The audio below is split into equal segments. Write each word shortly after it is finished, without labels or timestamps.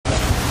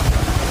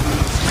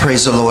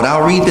Praise the Lord.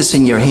 I'll read this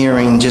in your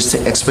hearing just to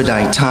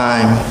expedite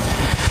time.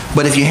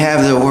 But if you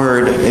have the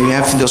word, if you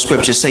have the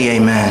scripture, say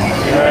amen.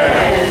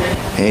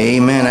 Amen.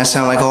 Amen. That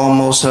sounds like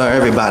almost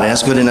everybody.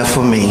 That's good enough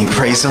for me.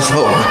 Praise the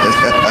Lord.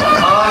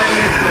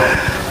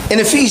 In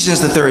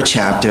Ephesians, the 3rd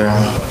chapter,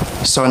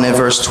 starting at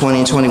verse 20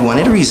 and 21,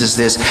 it reads as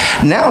this: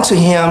 Now to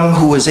him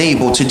who is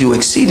able to do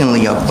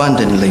exceedingly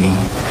abundantly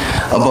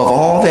above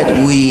all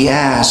that we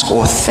ask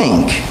or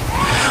think,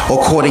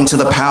 according to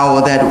the power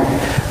that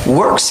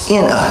works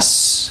in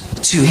us,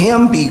 to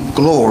him be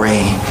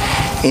glory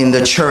in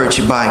the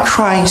church by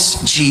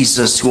Christ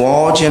Jesus to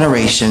all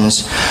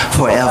generations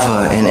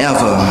forever and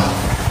ever.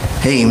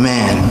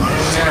 Amen.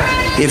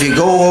 If you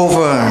go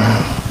over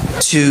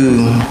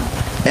to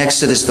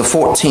Exodus, the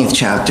 14th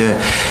chapter,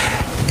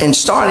 and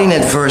starting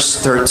at verse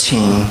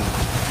 13.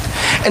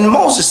 And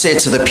Moses said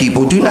to the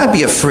people, "Do not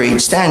be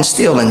afraid, stand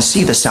still and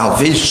see the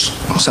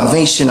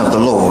salvation of the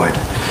Lord,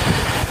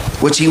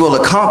 which he will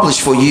accomplish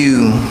for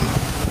you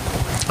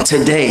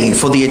today.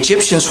 For the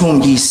Egyptians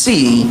whom ye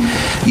see,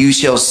 you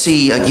shall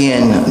see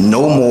again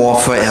no more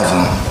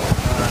forever."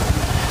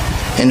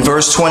 In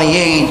verse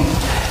 28,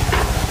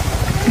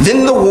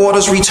 then the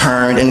waters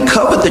returned and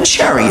covered the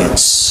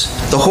chariots,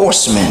 the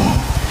horsemen,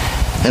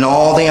 and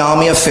all the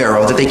army of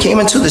Pharaoh, that they came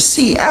into the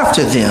sea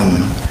after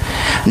them.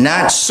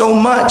 Not so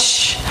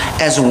much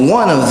as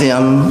one of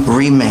them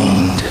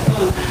remained.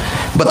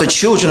 But the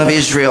children of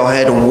Israel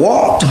had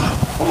walked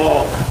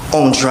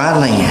on dry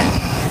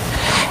land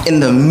in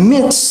the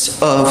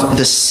midst of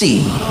the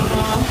sea,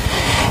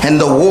 and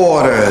the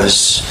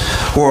waters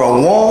were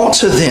a wall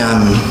to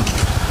them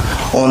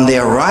on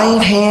their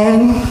right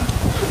hand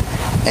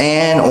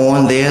and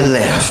on their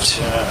left.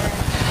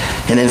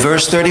 And in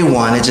verse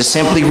 31, it just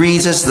simply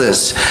reads as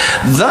this: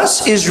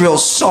 Thus Israel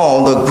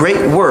saw the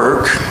great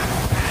work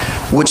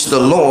which the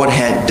Lord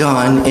had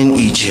done in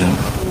Egypt.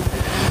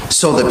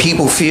 So the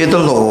people feared the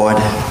Lord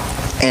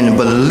and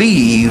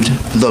believed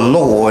the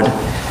Lord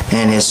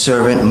and his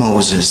servant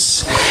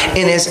Moses.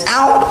 And it's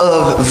out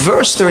of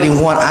verse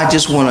 31, I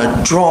just want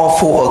to draw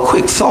for a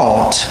quick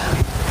thought.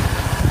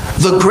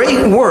 The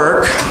great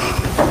work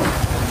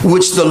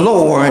which the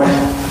Lord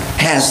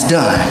has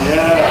done.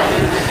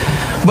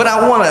 But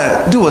I want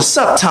to do a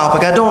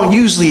subtopic. I don't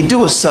usually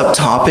do a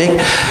subtopic,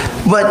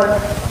 but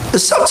the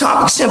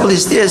subtopic simply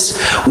is this: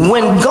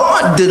 when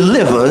God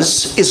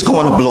delivers, it's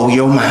going to blow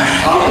your mind.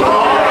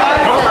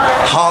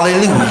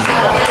 Hallelujah.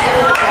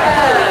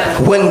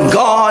 When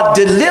God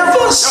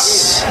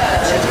delivers,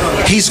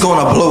 he's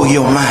going to blow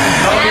your mind.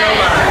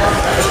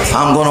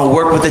 I'm going to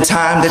work with the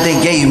time that they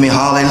gave me.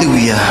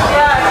 Hallelujah.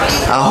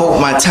 I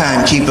hope my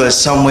timekeeper is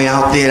somewhere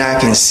out there that I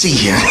can see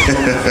you.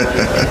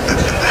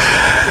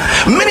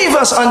 Many of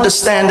us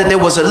understand that there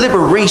was a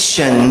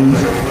liberation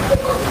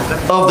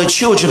of the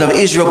children of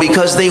Israel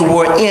because they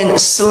were in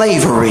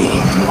slavery.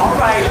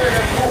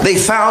 They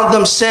found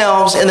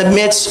themselves in the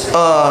midst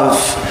of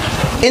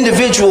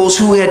individuals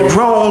who had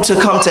grown to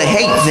come to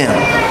hate them.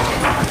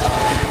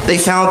 They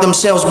found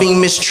themselves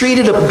being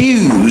mistreated,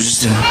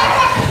 abused.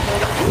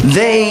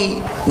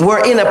 They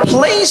were in a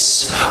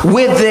place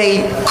where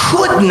they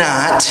could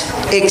not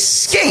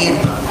escape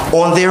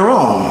on their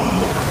own.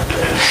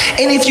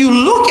 And if you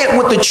look at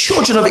what the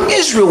children of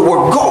Israel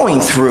were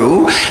going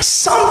through,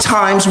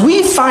 sometimes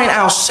we find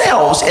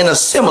ourselves in a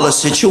similar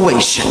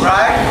situation.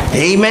 Right.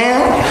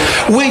 Amen.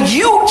 Where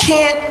you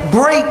can't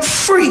break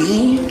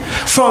free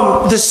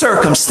from the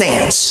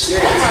circumstance.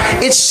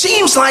 It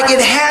seems like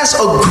it has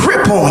a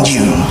grip on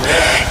you.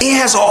 It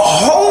has a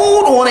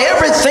hold on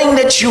everything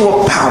that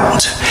you're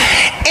about.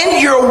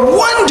 And you're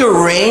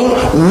wondering,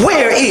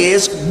 where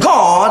is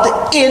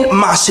God in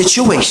my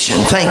situation?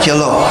 Thank you,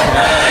 Lord.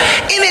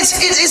 And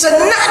it's a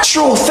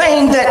natural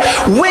thing that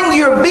when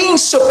you're being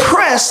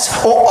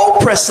suppressed or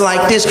oppressed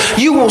like this,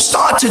 you will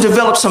start to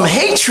develop some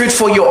hatred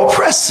for your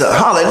oppressor.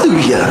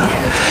 Hallelujah.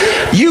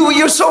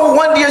 You're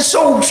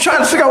so trying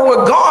to figure out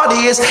where God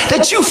is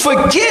that you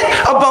forget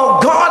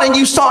about God and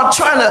you start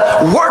trying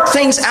to work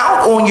things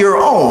out on your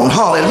own.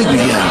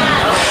 Hallelujah.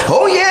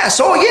 Oh yes,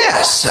 oh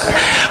yes.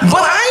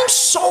 But I'm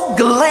so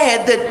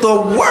glad that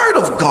the Word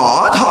of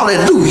God,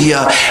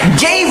 hallelujah,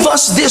 gave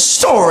us this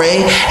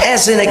story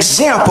as an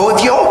example.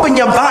 If you open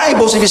your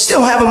Bibles, if you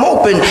still have them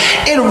open,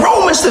 in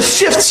Romans the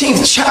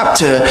 15th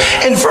chapter,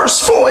 in verse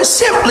 4, it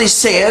simply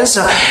says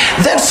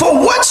that for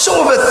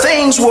whatsoever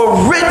things were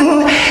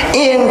written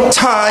in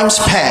times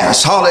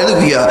past,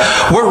 hallelujah,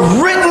 were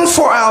written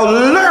for our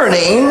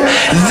learning,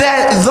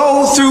 that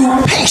though through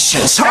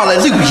patience,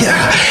 hallelujah,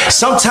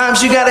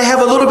 sometimes you got to have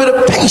a little bit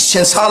of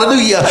patience,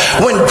 hallelujah,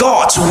 when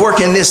God's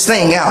working this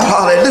thing out,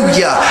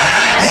 hallelujah,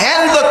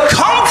 and the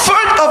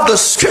comfort of the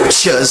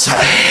scriptures,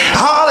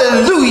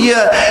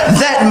 hallelujah,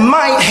 that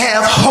might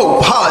have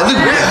hope,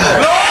 hallelujah.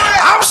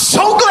 I'm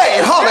so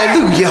glad,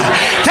 hallelujah,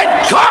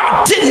 that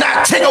God did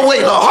not take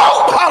away the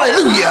hope,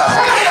 hallelujah,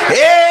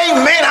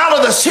 amen, out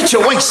of the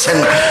situation.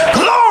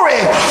 Glory.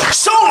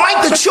 So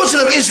like the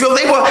children of Israel,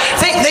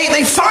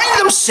 they find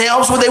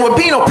themselves where they were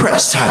being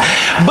oppressed.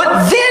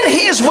 But then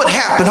here's what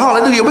happened,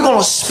 hallelujah. We're going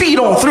to speed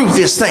on through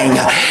this thing.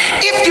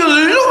 If you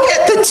look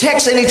at the the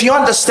text, and if you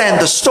understand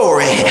the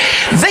story,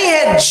 they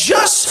had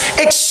just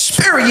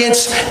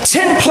experienced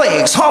 10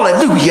 plagues,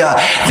 hallelujah,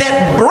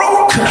 that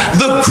broke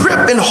the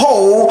grip and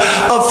hold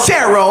of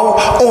Pharaoh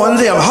on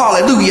them,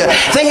 hallelujah.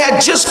 They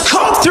had just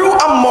come through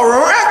a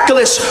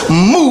miraculous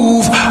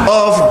move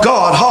of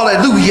God,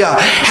 hallelujah.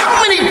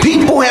 How many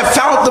people have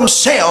found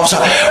themselves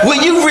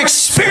where you've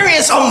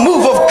experienced a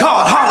move of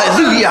God,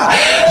 hallelujah?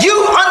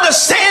 You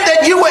understand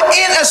that you were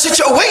in a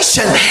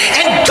situation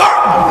and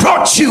God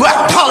brought you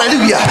out,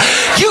 hallelujah.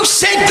 You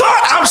said,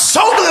 God, I'm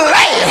so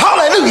glad,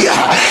 hallelujah.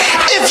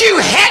 If you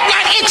had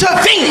not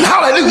intervened,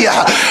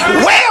 hallelujah,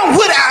 where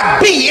would I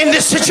be in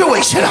this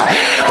situation?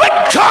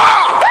 But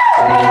God,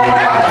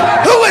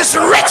 who is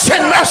rich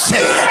in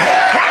mercy,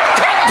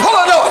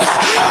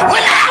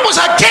 when I was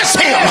against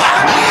him,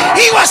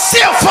 he was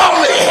still for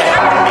me.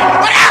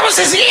 When I was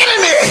his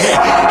enemy,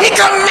 he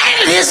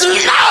commanded his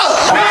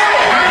love.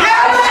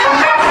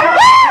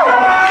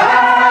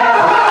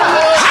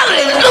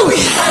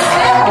 Hallelujah.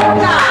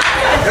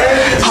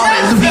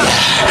 Hallelujah.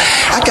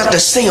 I got to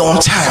stay on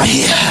time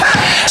here.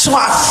 So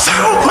I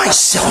found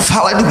myself,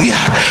 hallelujah,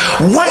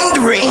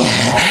 wondering,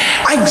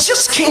 I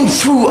just came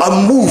through a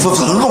move of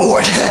the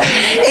Lord,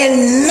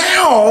 and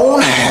now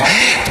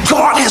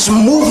God has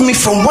moved me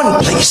from one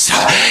place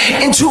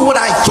into what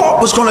I thought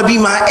was going to be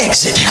my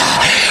exit.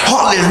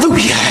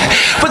 Hallelujah.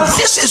 But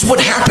this is what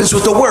happens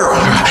with the world.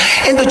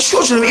 And the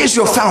children of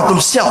Israel found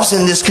themselves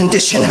in this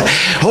condition.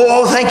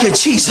 Oh, thank you,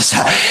 Jesus.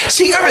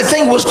 See,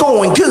 everything was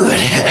going good.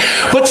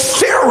 But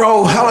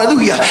Pharaoh,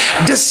 hallelujah,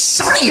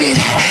 decided,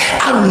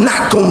 I'm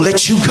not going to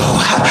let you go.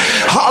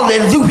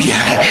 Hallelujah.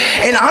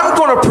 And I'm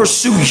going to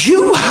pursue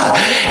you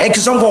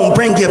because I'm going to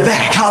bring you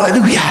back.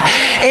 Hallelujah.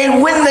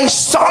 And when they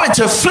started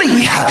to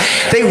flee,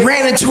 they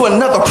ran into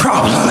another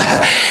problem.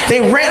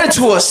 They ran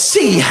into a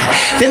sea,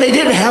 then they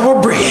didn't have a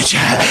bridge.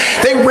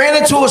 They ran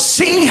into a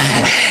sea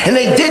and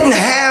they didn't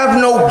have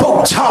no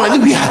boat.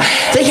 Hallelujah.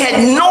 They had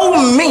no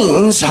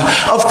means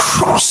of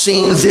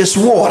crossing this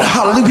water.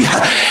 Hallelujah.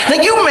 Now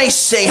you may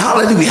say,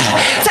 hallelujah,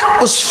 that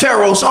was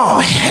Pharaoh's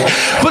army.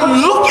 But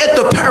look at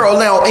the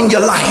parallel in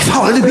your life.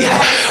 Hallelujah.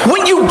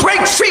 When you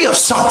break free of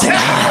something,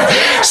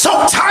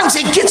 sometimes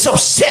it gets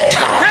upset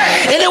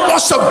and it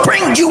wants to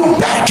bring you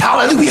back.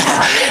 Hallelujah.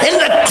 And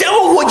the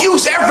devil will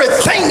use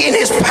everything in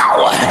his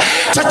power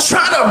to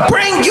try to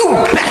bring you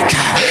back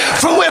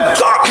from where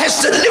God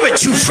has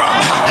delivered you from.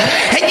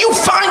 And you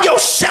find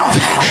yourself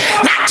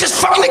not just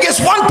fighting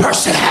against one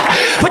person,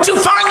 but you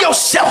find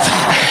yourself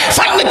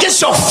fighting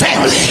against your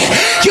family.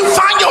 You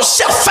find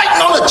yourself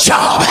fighting on the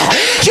job.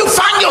 You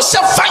find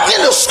yourself fighting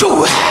in the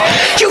school.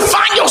 You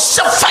find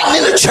yourself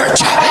fighting in the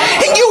church.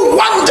 And you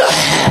wonder,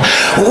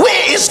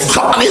 where is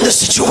God in the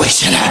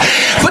situation?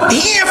 But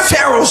here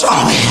Pharaoh's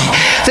army,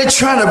 they're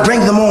trying to bring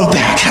them on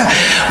back.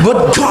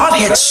 But God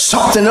had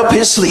something up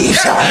his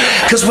sleeves.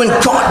 Because when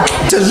God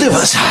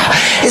delivers,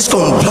 it's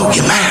going to blow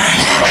your mind.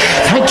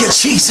 Thank you,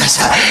 Jesus.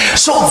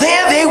 So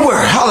there they were,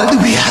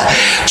 hallelujah,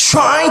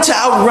 trying to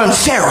outrun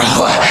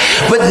Pharaoh.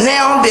 But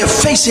now they're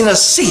facing a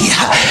sea.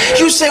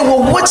 You say,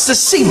 well, what's the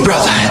sea,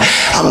 brother?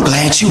 I'm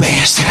glad you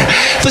asked.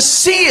 The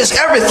sea is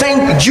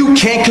everything you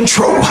can't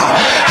control.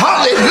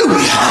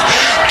 Hallelujah.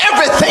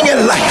 Everything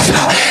in life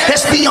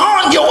that's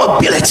beyond your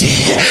ability.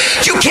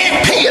 You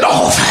can't pay it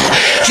off.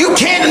 You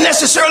can't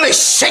necessarily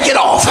shake it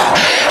off.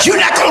 You're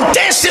not going to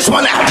dance this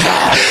one out.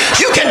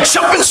 You can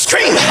jump and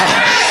scream.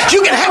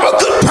 You can have a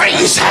good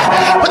praise,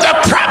 but the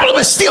problem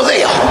is still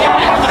there.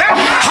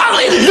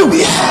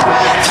 Hallelujah.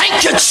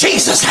 Thank you,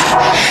 Jesus.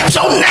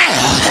 So now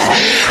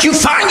you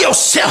find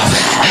yourself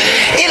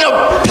in a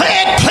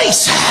bad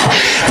place,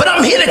 but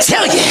I'm here to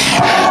tell you,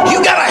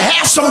 you got to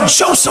have some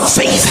Joseph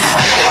faith.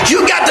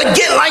 You got to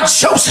get like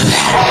Joseph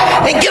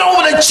and get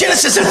over to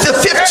Genesis in the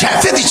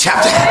 50th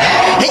chapter.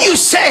 And you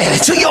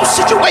said to your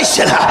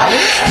situation,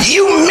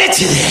 you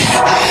meant it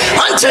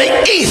unto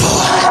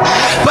evil,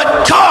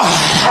 but God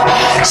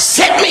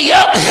set me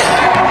up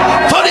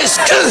for this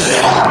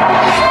good.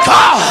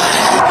 God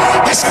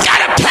has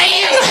got a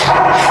plan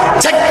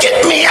to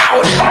get me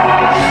out.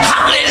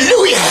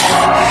 Hallelujah.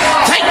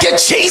 Thank you,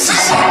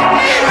 Jesus.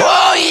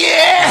 Oh,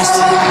 yes.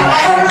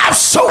 I'm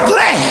so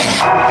glad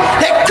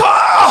that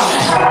God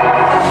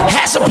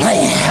has a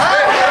plan.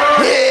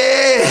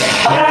 Yeah.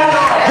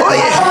 Oh,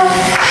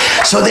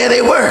 yeah. So there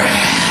they were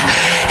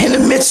in the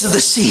midst of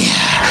the sea,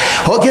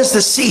 or against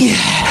the sea,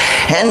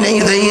 and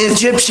the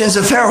Egyptians,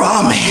 the Pharaoh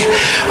army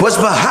was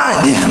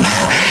behind them.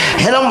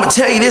 And I'm going to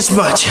tell you this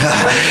much,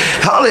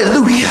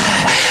 hallelujah,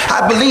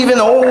 I believe in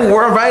the old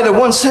world writer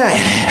once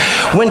said,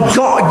 when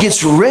God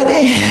gets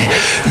ready,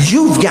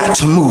 you've got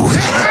to move.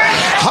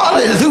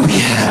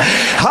 Hallelujah.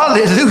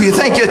 Hallelujah.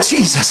 Thank you,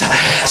 Jesus.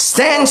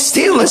 Stand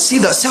still and see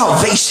the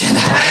salvation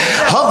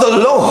of the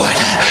Lord,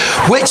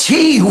 which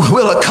he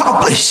will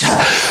accomplish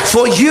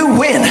for you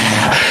when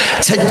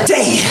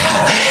today.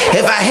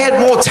 If I had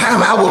more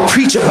time, I would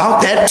preach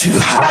about that too.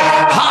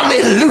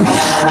 Hallelujah.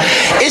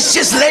 It's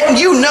just letting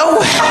you know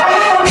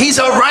he's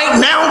a right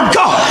now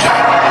God.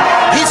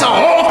 He's an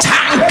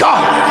on-time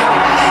God.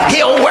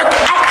 He'll work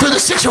out through the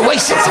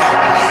situations.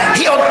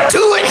 He'll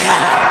do it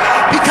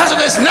because of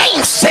his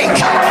name's sake.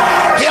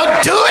 He'll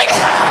do it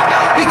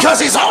because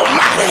he's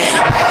almighty.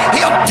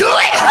 He'll do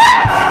it.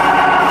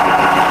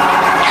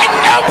 And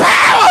no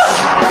power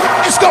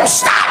is going to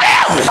stop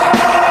him.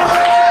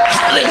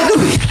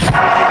 Hallelujah.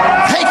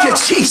 Thank you,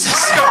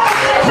 Jesus.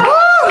 Woo,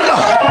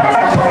 Lord.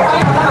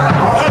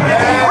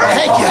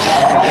 Thank you.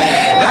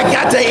 I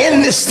got to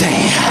end this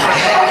thing.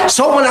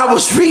 So when I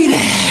was reading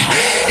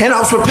and I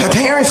was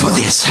preparing for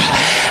this,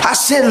 I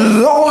said,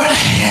 Lord,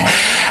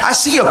 I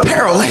see a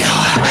parallel.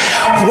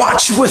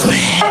 Watch with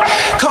me.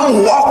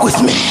 Come walk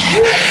with me.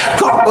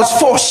 God was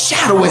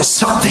foreshadowing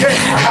something.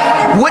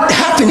 What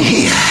happened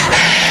here?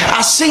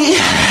 I see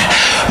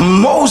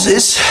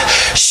Moses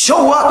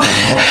show up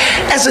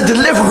as a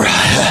deliverer.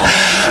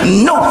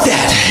 Note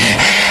that.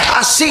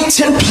 I see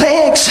 10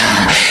 plagues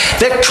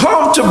that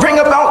come to bring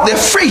about their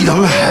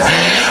freedom,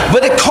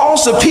 but it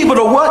calls the people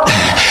to what?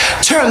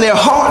 Turn their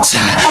hearts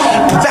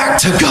back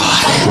to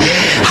God.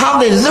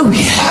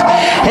 Hallelujah.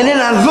 And then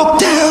I look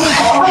down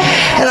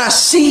and I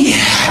see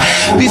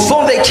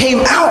before they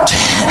came out,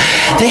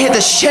 they had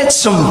to shed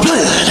some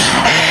blood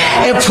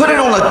and put it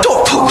on a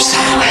doorpost.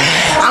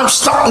 I'm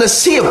starting to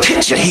see a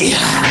picture here.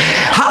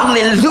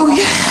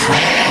 Hallelujah.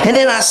 And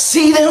then I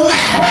see them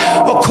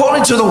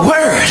according to the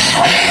word.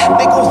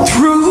 They go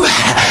through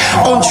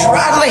on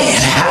dry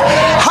land.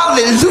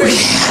 Hallelujah.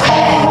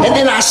 And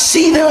then I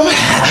see them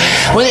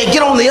when they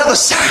get on the other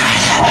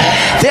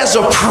side. There's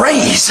a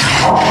praise.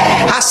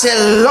 I said,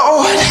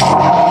 Lord,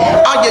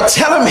 are you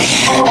telling me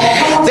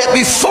that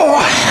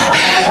before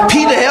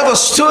Peter ever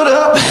stood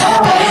up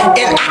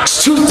in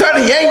Acts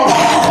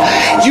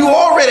 2:38, you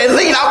already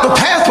laid out the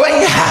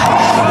pathway?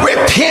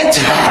 Repent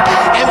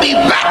and be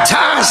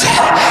baptized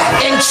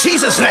in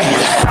Jesus'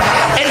 name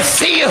and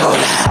filled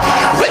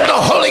with the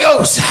Holy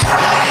Ghost.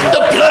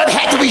 The blood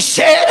had to be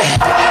shed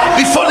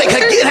before they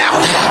could get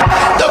out.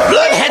 The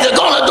blood had to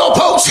go on the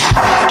doorpost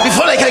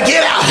before they could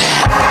get out.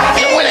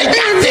 And when they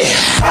got there,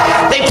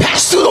 they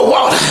passed through the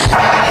water.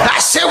 I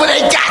said when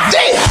they got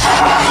there,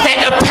 they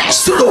had to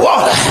pass through the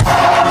water.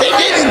 They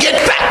didn't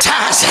get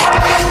baptized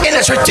in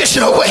a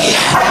traditional way,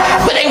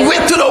 but they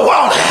went through the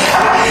water.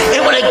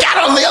 And when they got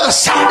on the other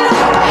side,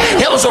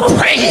 there was a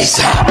praise.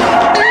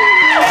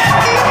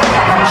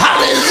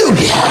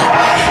 Hallelujah.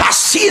 I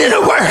see it in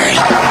the word.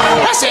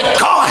 I said,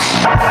 God,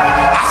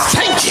 I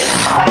thank you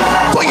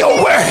for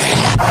your word.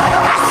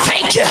 I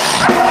thank you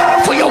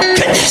for your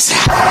goodness.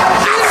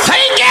 I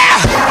thank you.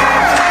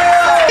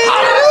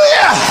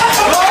 Hallelujah.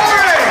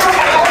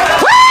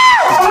 Woo!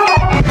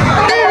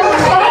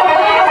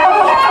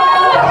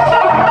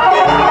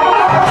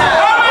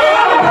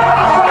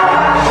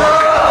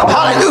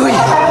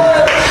 Hallelujah.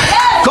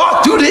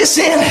 God threw this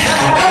in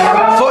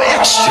for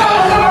extra.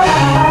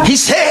 He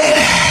said,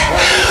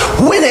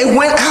 when they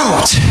went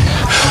out,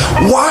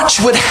 watch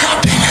what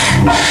happened.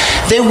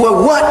 They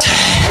were what?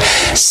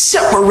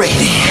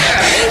 Separating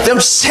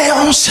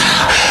themselves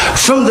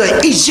from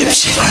the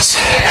Egyptians.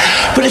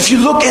 But if you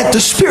look at the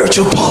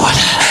spiritual part,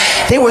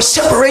 they were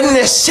separating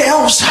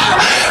themselves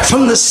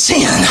from the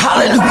sin.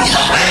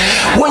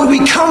 Hallelujah. When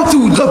we come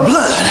through the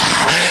blood,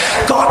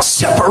 God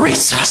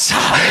separates us.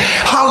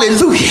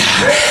 Hallelujah.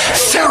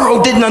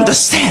 Pharaoh didn't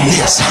understand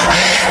this,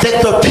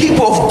 that the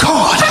people of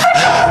God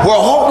were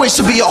always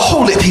to be a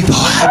holy people,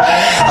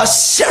 a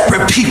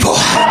separate people.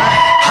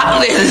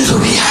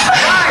 Hallelujah.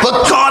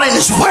 But God in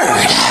his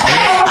word,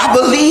 I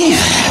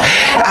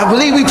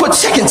believe we put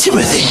 2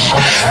 Timothy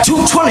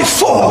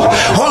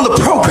 2:24 on the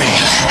program.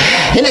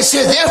 And it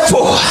says,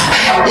 therefore,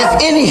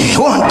 if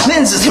anyone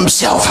cleanses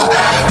himself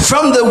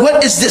from the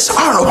what is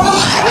dishonorable,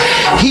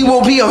 he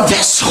will be a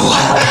vessel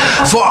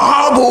for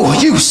honorable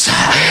use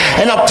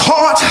and a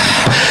part,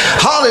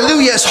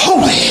 hallelujah, is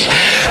holy,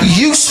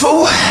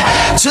 useful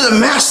to the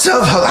master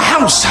of the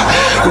house,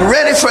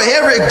 ready for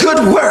every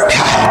good work.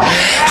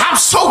 I'm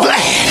so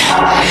glad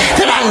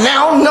that I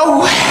now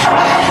know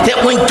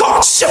that when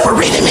God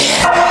separated me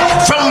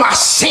from my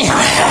sin,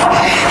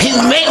 he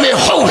made me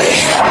holy.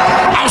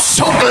 I'm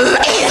so glad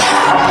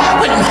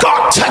when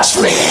God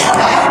touched me,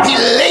 he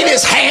laid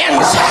his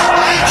hands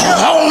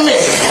on me.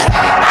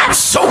 I'm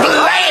so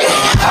glad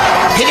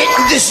he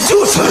didn't just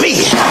do it for me,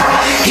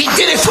 he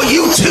did it for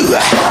you too.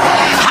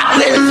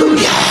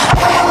 Hallelujah.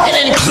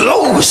 And in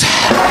close,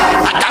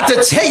 I got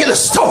to tell you the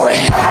story.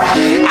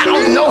 I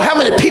don't know how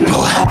many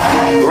people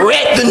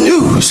read the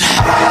news.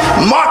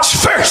 March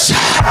 1st,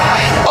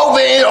 over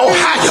in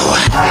Ohio,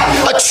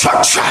 a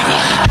truck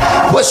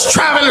driver was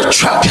driving a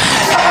truck.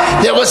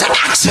 There was an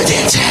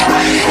accident.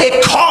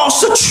 It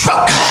caused the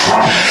truck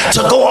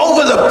to go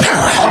over the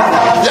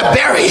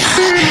barrier.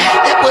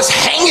 It was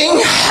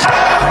hanging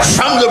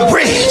from the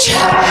bridge.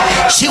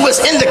 She was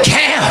in the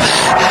cab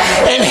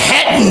and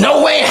had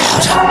no way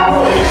out.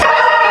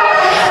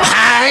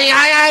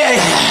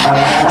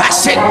 I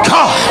said,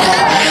 God,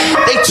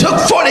 they took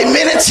 40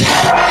 minutes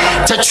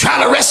to to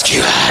try to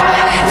rescue.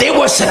 They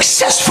were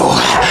successful,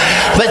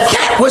 but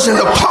that wasn't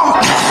the part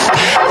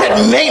that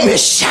made me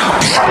shout.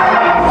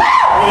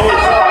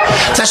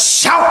 The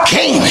shout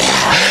came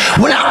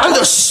when I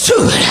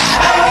understood.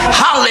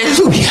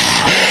 Hallelujah.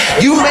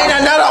 You may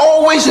not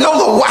always know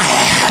the why.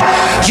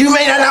 You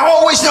may not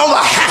always know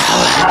the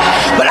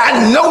how, but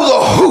I know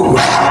the who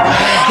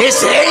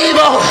is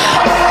able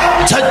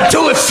to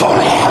do it for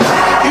me.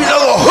 You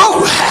know the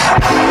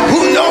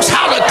who knows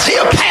how to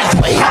clear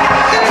pathway.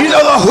 You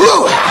know the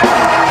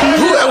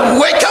who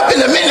will wake up in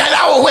the midnight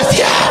hour with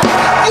you.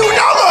 You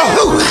know the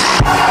who.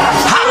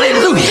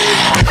 Hallelujah.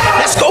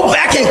 Let's go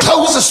back and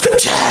close the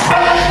scripture.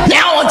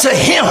 Now unto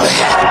him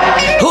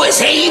who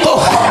is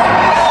able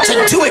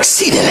to do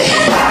exceedingly,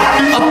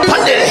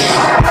 abundantly,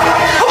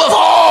 above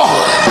all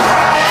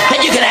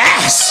that you can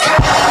ask.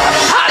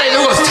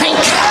 Hallelujah. Think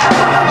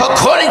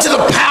according to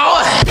the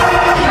power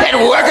that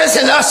worketh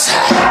in us.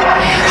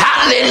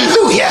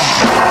 Hallelujah.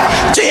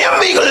 To him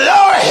be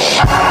glory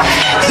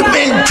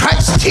in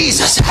Christ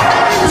Jesus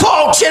for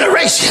all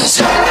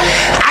generations.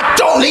 I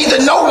don't need to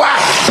know why.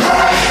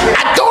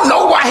 I don't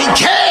know why he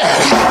cared,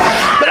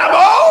 but I'm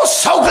oh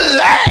so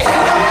glad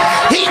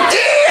he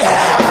did.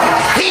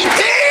 He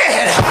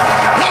did.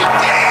 He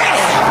did.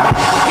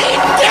 He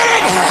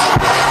did.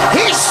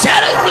 He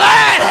shed his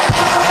blood,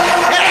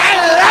 and I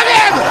love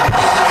him.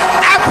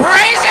 I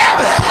praise him.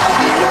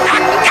 I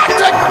got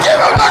to give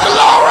him the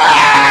glory.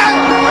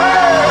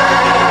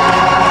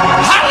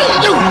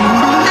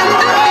 Hallelujah.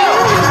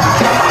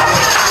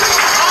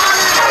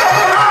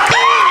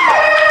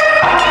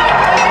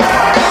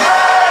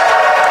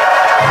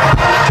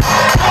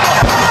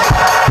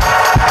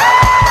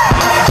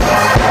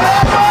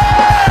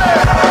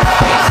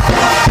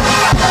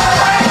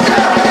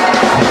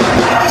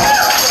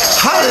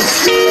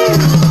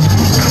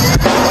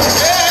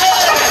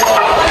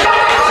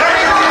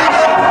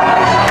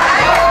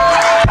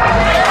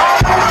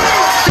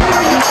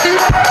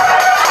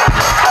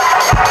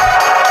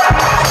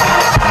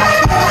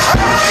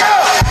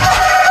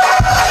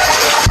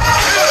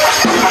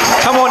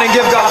 Come on and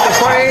give God the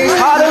praise.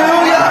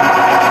 Hallelujah.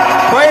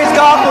 Praise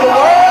God for the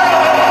word.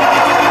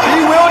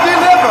 He will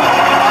deliver.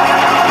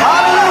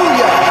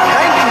 Hallelujah.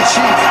 Thank you,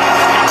 Jesus.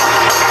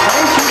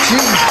 Thank you,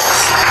 Jesus.